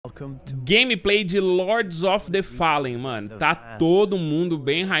Gameplay de Lords of the Fallen, mano. Tá todo mundo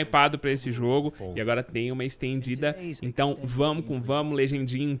bem hypado pra esse jogo. E agora tem uma estendida. Então vamos com vamos,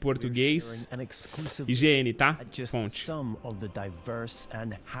 legendinha em português. IGN, tá? Fonte.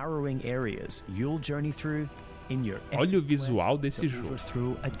 Olha o visual desse jogo.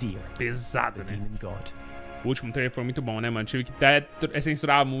 Pesado, né? O último trailer foi muito bom, né, mano? Tive que até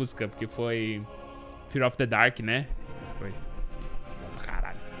censurar a música, porque foi Fear of the Dark, né? Foi bom pra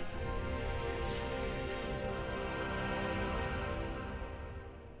caralho.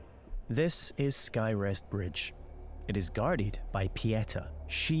 This is Skyrest Bridge. It is guarded by Pieta,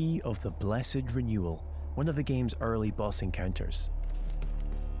 she of the Blessed Renewal, one of the game's early boss encounters.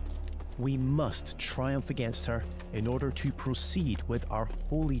 We must triumph against her in order to proceed with our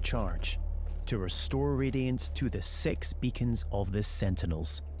holy charge, to restore radiance to the 6 beacons of the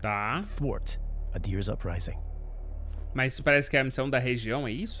Sentinels. Tá. Thwart Adir's uprising. Mas isso parece que é a missão da região,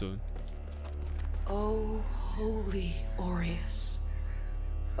 é isso? Oh, holy Aureus,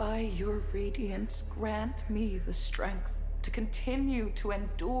 by your radiance grant me the strength to continue to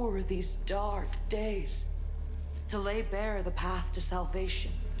endure these dark days, to lay bare the path to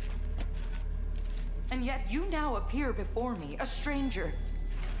salvation. And yet you now appear before me, a stranger,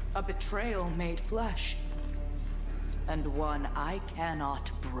 a betrayal made flesh, and one I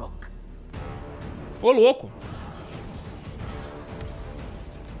cannot brook. Ô, louco!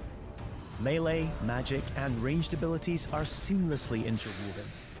 Melee, magic, and ranged abilities are seamlessly interwoven.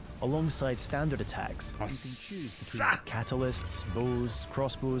 Alongside standard attacks, you can choose between catalysts, bows,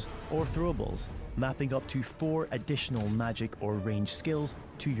 crossbows, or throwables, mapping up to 4 additional magic or range skills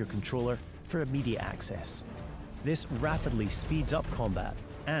to your controller for immediate access. This rapidly speeds up combat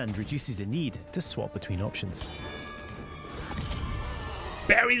and reduces the need to swap between options.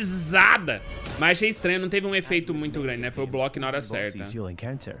 Parryzada! Mas achei estranho, não teve um efeito muito grande, né? Foi o bloco na hora certa.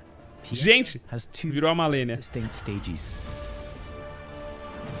 Gente, virou a Malenia.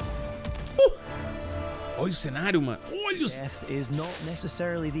 Olha o cenário, mano. Olha os... Death is not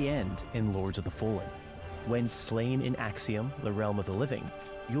necessarily the end in Lords of the Fallen. When slain in Axiom, the realm of the living,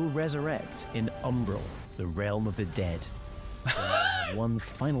 you'll resurrect in Umbral, the realm of the dead. One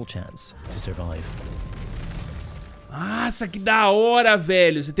final chance to survive. Nossa, que da hora,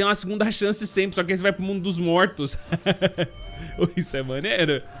 velho. Você tem uma segunda chance sempre, só que aí você vai pro mundo dos mortos. Isso é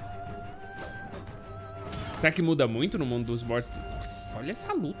maneiro. Será que muda muito no mundo dos mortos? Nossa, olha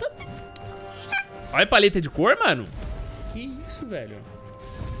essa luta. Olha a paleta de cor, mano. Que isso, velho.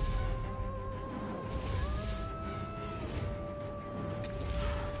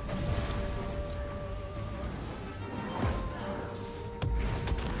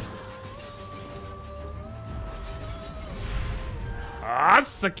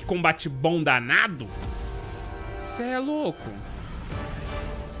 Nossa, que combate bom danado. Cê é louco.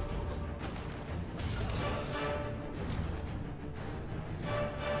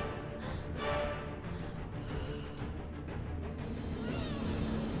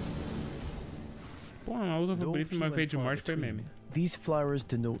 Pô, a luta foi bonita, mas veio de morte foi meme. These flowers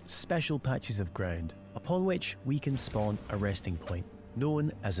denote special patches of ground upon which we can spawn a resting point,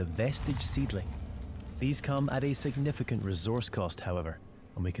 known as a vestige seedling. These come at a significant resource cost, however,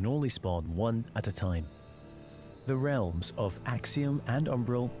 and we can only spawn one at a time. The realms of Axiom and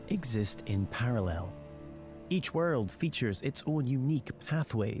Umbral exist in parallel. Each world features its own unique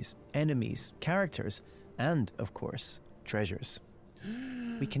pathways, enemies, characters, and, of course, treasures.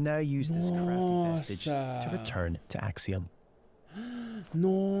 We can now use this crafty vestige to return to Axiom.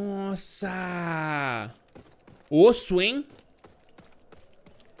 Nossa! Osso, hein?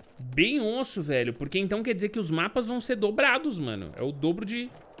 Bem osso, velho. Porque então quer dizer que os mapas vão ser dobrados, mano. É o dobro de...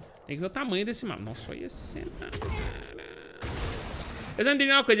 Tem que ver o tamanho desse mapa. Nossa, olha esse cenário. Eu já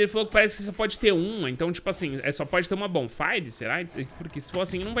entendi uma coisa. Ele falou que parece que só pode ter uma. Então, tipo assim, só pode ter uma bonfire, será? Porque se for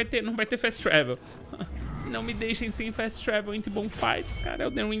assim, não vai ter fast travel. Não me deixem sem fast travel entre bonfires, cara.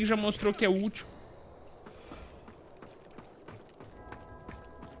 O The Ring já mostrou que é útil.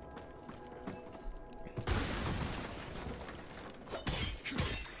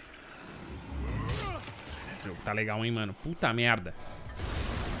 Tá legal, hein, mano? Puta merda.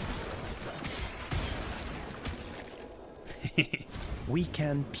 We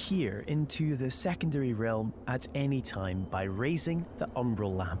can peer into the secondary realm at any time by raising the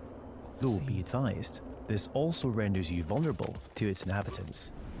Umbral lamp. Though be advised, this also renders you vulnerable to its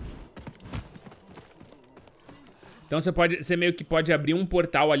inhabitants. Então você meio que pode abrir um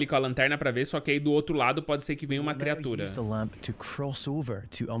portal ali com a lanterna pra ver, só que aí do outro lado pode ser que venha uma criatura. Use the lamp to cross over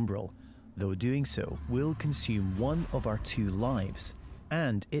to Umbral. Though doing so will consume one of our 2 lives,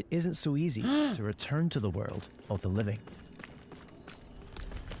 and it isn't so easy to return to the world of the living.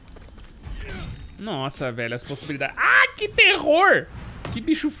 Nossa, velho, as possibilidades. Ah, que terror! Que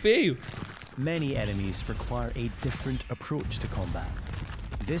bicho feio. Many enemies require a different approach to combat.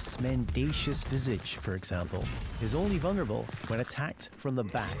 This mendacious visage, for example, is only vulnerable when attacked from the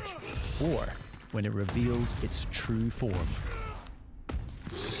back or when it reveals its true form.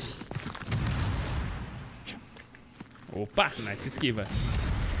 Opa, nice esquiva.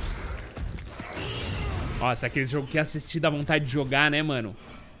 Nossa, aquele jogo que assisti dá vontade de jogar, né, mano?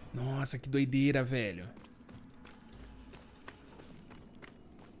 Nossa, que doideira, velho.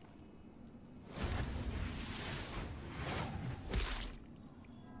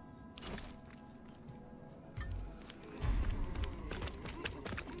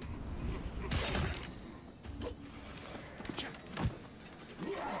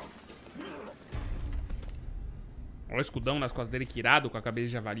 Olha o escudão nas costas dele, que irado, com a cabeça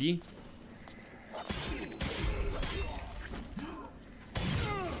de javali.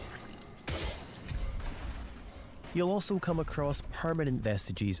 You'll also come across permanent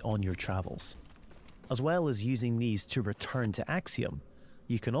vestiges on your travels. As well as using these to return to Axiom,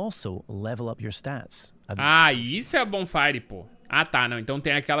 you can also level up your stats. Ah, isso é bonfire, pô. Ah, tá, não. Então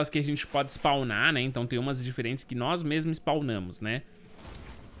tem aquelas que a gente pode spawnar, né? Então tem umas diferentes que nós mesmos spawnamos, né?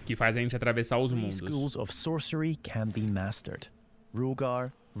 Que faz a gente atravessar os mundos. Schools of sorcery can be mastered.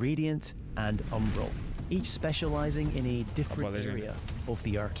 Rogar, Radiant, and Umbral, each specializing in a different area of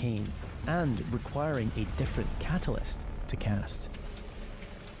the arcane and requiring a different catalyst to cast.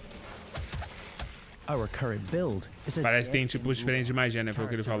 Our current build is a Parece que tem tipos diferentes de magia, né? Foi o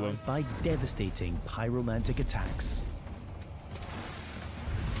que ele falou. By devastating pyromantic attacks.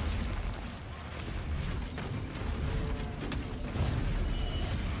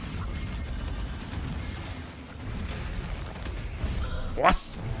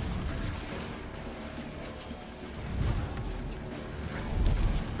 Nossa!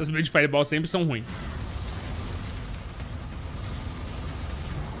 Essas builds de Fireball sempre são ruins.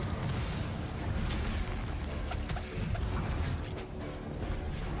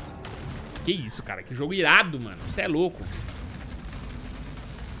 Que isso, cara? Que jogo irado, mano. Você é louco.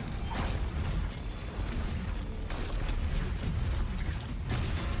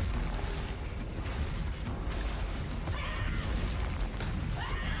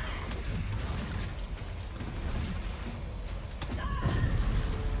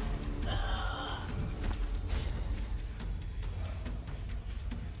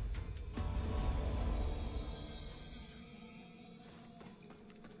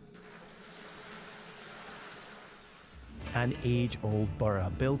 An age-old borough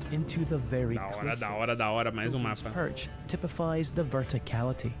built into the very da hora, mais mapa. Perch typifies the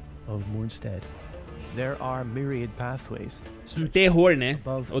verticality of Moonstead. There are myriad pathways. Terror, né?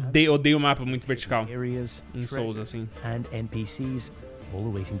 Odeio o mapa muito vertical. Areas, Souls assim. And NPCs all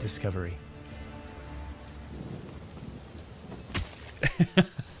awaiting discovery.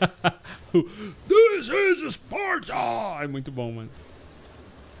 This is Sparta! É muito bom, mano.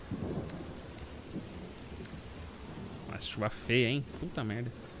 Nossa, chuva feia, hein? Puta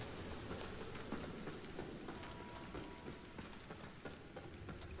merda.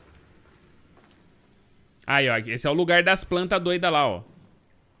 Aí, ó. Esse é o lugar das plantas doidas lá, ó.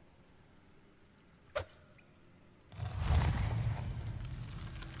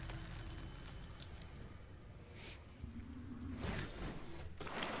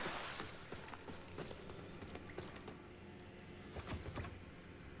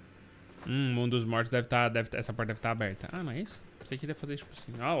 Mundo dos mortos essa porta deve estar aberta. Ah, não é isso? Pensei que ia fazer tipo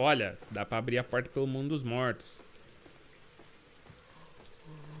assim. Ah, olha, dá pra abrir a porta pelo mundo dos mortos.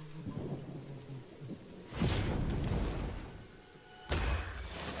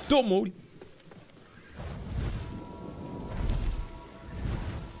 Tomou!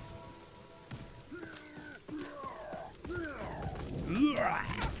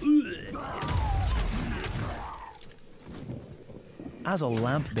 As a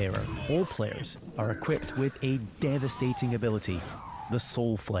lamp bearer, all players are equipped with a devastating ability, the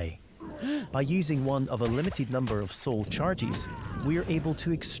Soul Flay. By using one of a limited number of soul charges, we are able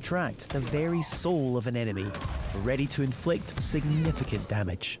to extract the very soul of an enemy, ready to inflict significant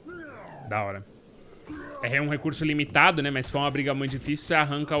damage. Da hora. É um recurso limitado, né? Mas se for uma briga muito difícil, você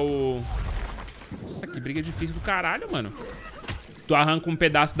arranca o... Nossa, que briga difícil do caralho, mano. Tu arranca um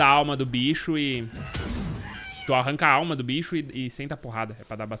pedaço da alma do bicho e... Tu arranca a alma do bicho e senta a porrada. É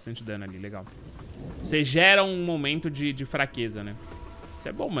pra dar bastante dano ali, legal. Você gera um momento de fraqueza, né? Isso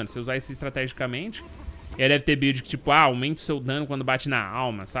é bom, mano. Você usar isso estrategicamente. E aí deve ter build que, tipo, aumenta o seu dano quando bate na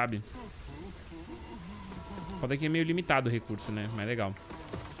alma, sabe? Pode que é meio limitado o recurso, né? Mas legal.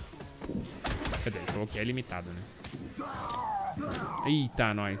 Cadê? Ele falou que é limitado, né?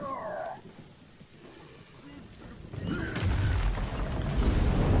 Eita, nós.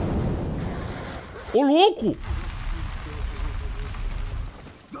 Ô, louco!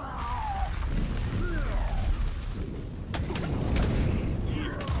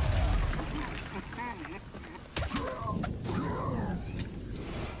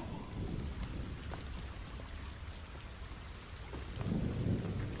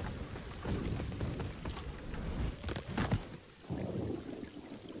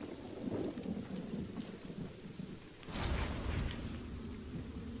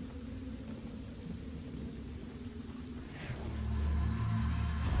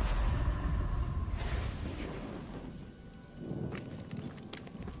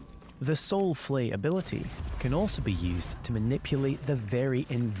 The Soul Flay ability can also be used to manipulate the very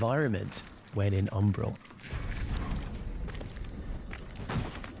environment when in Umbral.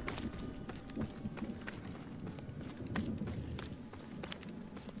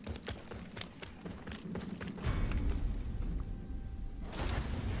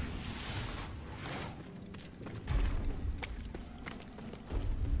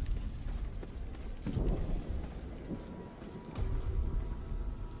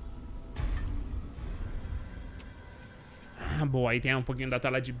 Boa, aí tem um pouquinho da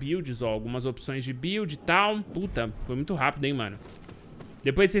tela de builds, ó, algumas opções de build e tal. Puta, foi muito rápido, hein, mano.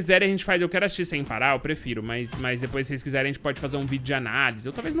 Depois, se vocês quiserem, a gente faz... Eu quero assistir sem parar, eu prefiro. Mas depois, se vocês quiserem, a gente pode fazer um vídeo de análise.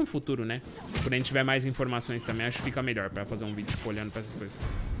 Ou talvez no futuro, né? Quando a gente tiver mais informações também, acho que fica melhor pra fazer um vídeo, tipo, olhando pra essas coisas.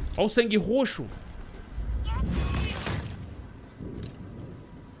 Ó o sangue roxo.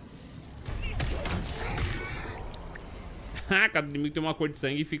 Ah, cada inimigo tem uma cor de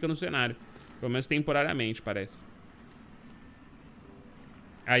sangue e fica no cenário. Pelo menos temporariamente, parece.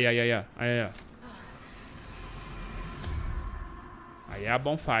 Aí. Aí é a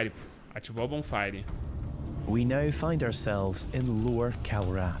bonfire. Ativou a bonfire. We now find ourselves in Lower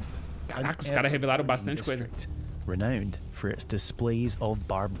Calrath. Caraca, os caras revelaram bastante coisa. Renowned for its displays of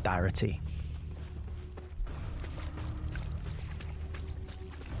barbarity.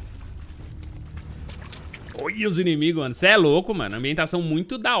 Olha os inimigos, mano. Você é louco, mano. Ambientação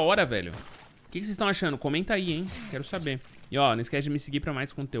muito da hora, velho. O que vocês estão achando? Comenta aí, hein? Quero saber. E ó, não esquece de me seguir pra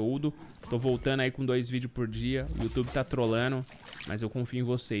mais conteúdo. Tô voltando aí com 2 vídeos por dia. O YouTube tá trolando, mas eu confio em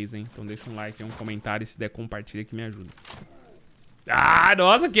vocês, hein? Então deixa um like aí, um comentário e se der, compartilha que me ajuda. Ah,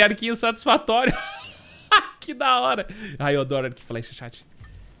 nossa, que arquinho satisfatório. Que da hora. Ai, eu adoro arquivo flash, chat.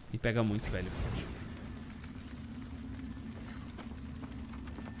 Me pega muito, velho.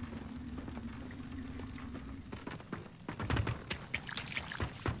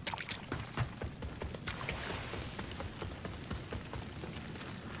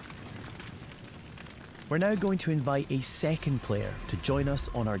 We're now going to invite a second player to join us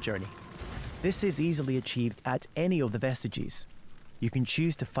on our journey. This is easily achieved at any of the vestiges. You can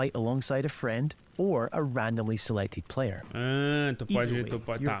choose to fight alongside a friend or a randomly selected player. Tu pode,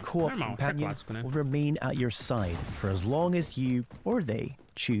 your co-op companion clássico, né? will remain at your side for as long as you or they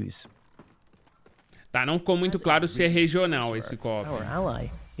choose. Tá, não ficou muito claro se é regional esse co-op. Our ally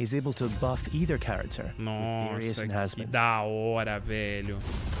is able to buff either character with various Nossa, que enhancements. da hora, velho.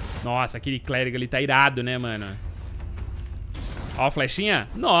 Nossa, aquele clérigo ali tá irado, né, mano? Ó a flechinha.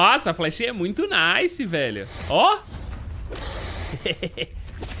 Nossa, a flechinha é muito nice, velho. Ó.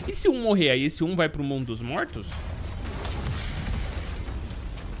 E se um morrer aí? Esse um vai pro mundo dos mortos?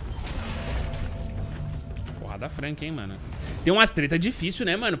 Porrada franca, hein, mano. Tem umas treta difícil,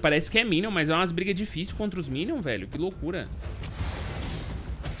 né, mano? Parece que é Minion, mas é umas brigas difíceis contra os Minion, velho. Que loucura.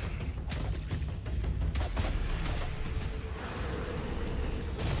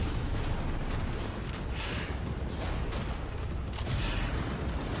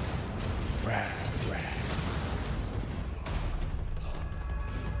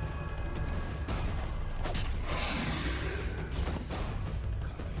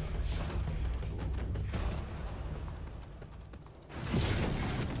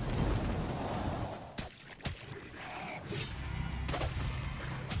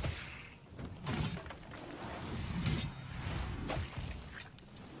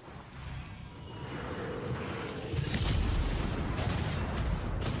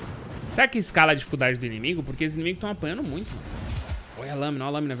 Será que escala a dificuldade do inimigo? Porque os inimigos estão apanhando muito, mano. Olha a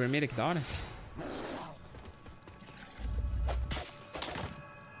lâmina vermelha, que da hora.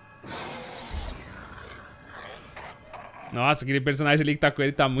 Nossa, aquele personagem ali que tá com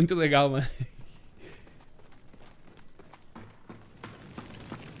ele tá muito legal, mano.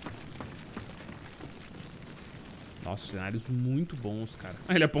 Nossa, cenários muito bons, cara.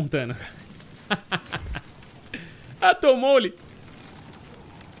 Olha ele apontando. Ah, tomou-lhe.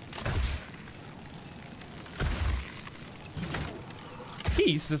 Que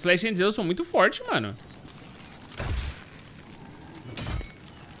isso, essas Legend Zeus são muito fortes, mano.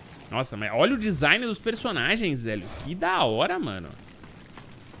 Nossa, mas olha o design dos personagens, velho. Que da hora, mano.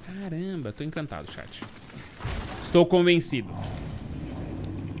 Caramba, tô encantado, chat. Estou convencido.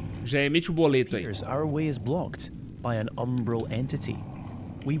 Já emite o boleto aí. Our way is blocked by an umbral entity.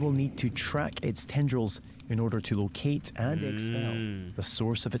 We will need to track its tendrils in order to locate and expel the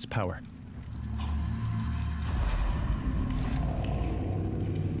source of its power.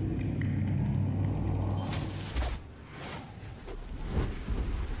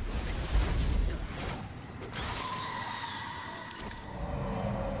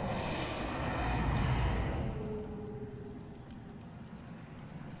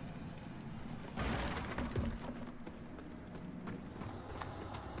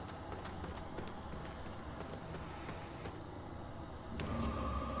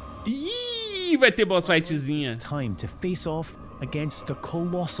 Ih, vai ter boss fightzinha. It's time to face off against the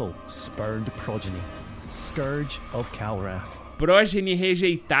colossal spurned progeny, Scourge of Calrath. Progeny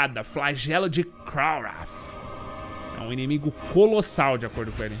rejeitada, flagelo de Calrath. É um inimigo colossal, de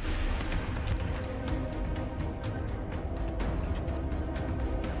acordo com ele.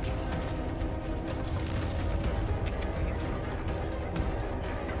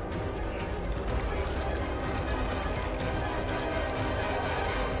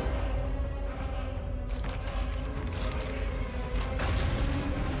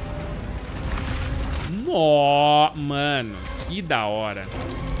 Ó, mano, que da hora.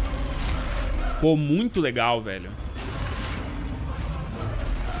 Pô, muito legal, velho.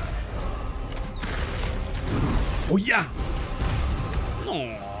 Olha!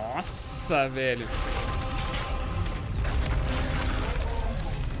 Nossa, velho.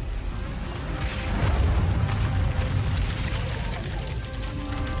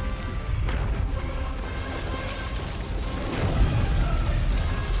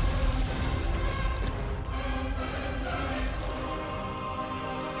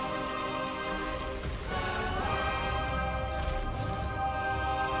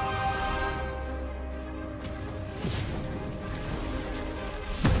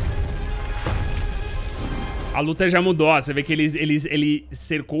 A luta já mudou, ó. Você vê que ele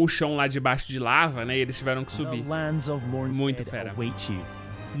cercou o chão lá debaixo de lava, né? E eles tiveram que subir. Muito fera.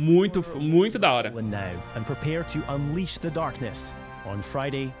 Muito da hora. And prepare to unleash the darkness on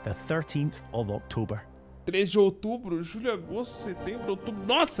Friday, the 13th of October. 3 de outubro, julho, agosto, setembro, outubro.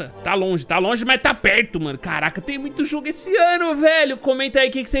 Nossa, tá longe, mas tá perto, mano. Caraca, tem muito jogo esse ano, velho. Comenta aí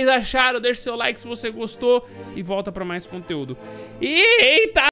o que vocês acharam, deixa seu like se você gostou e volta pra mais conteúdo. Eita!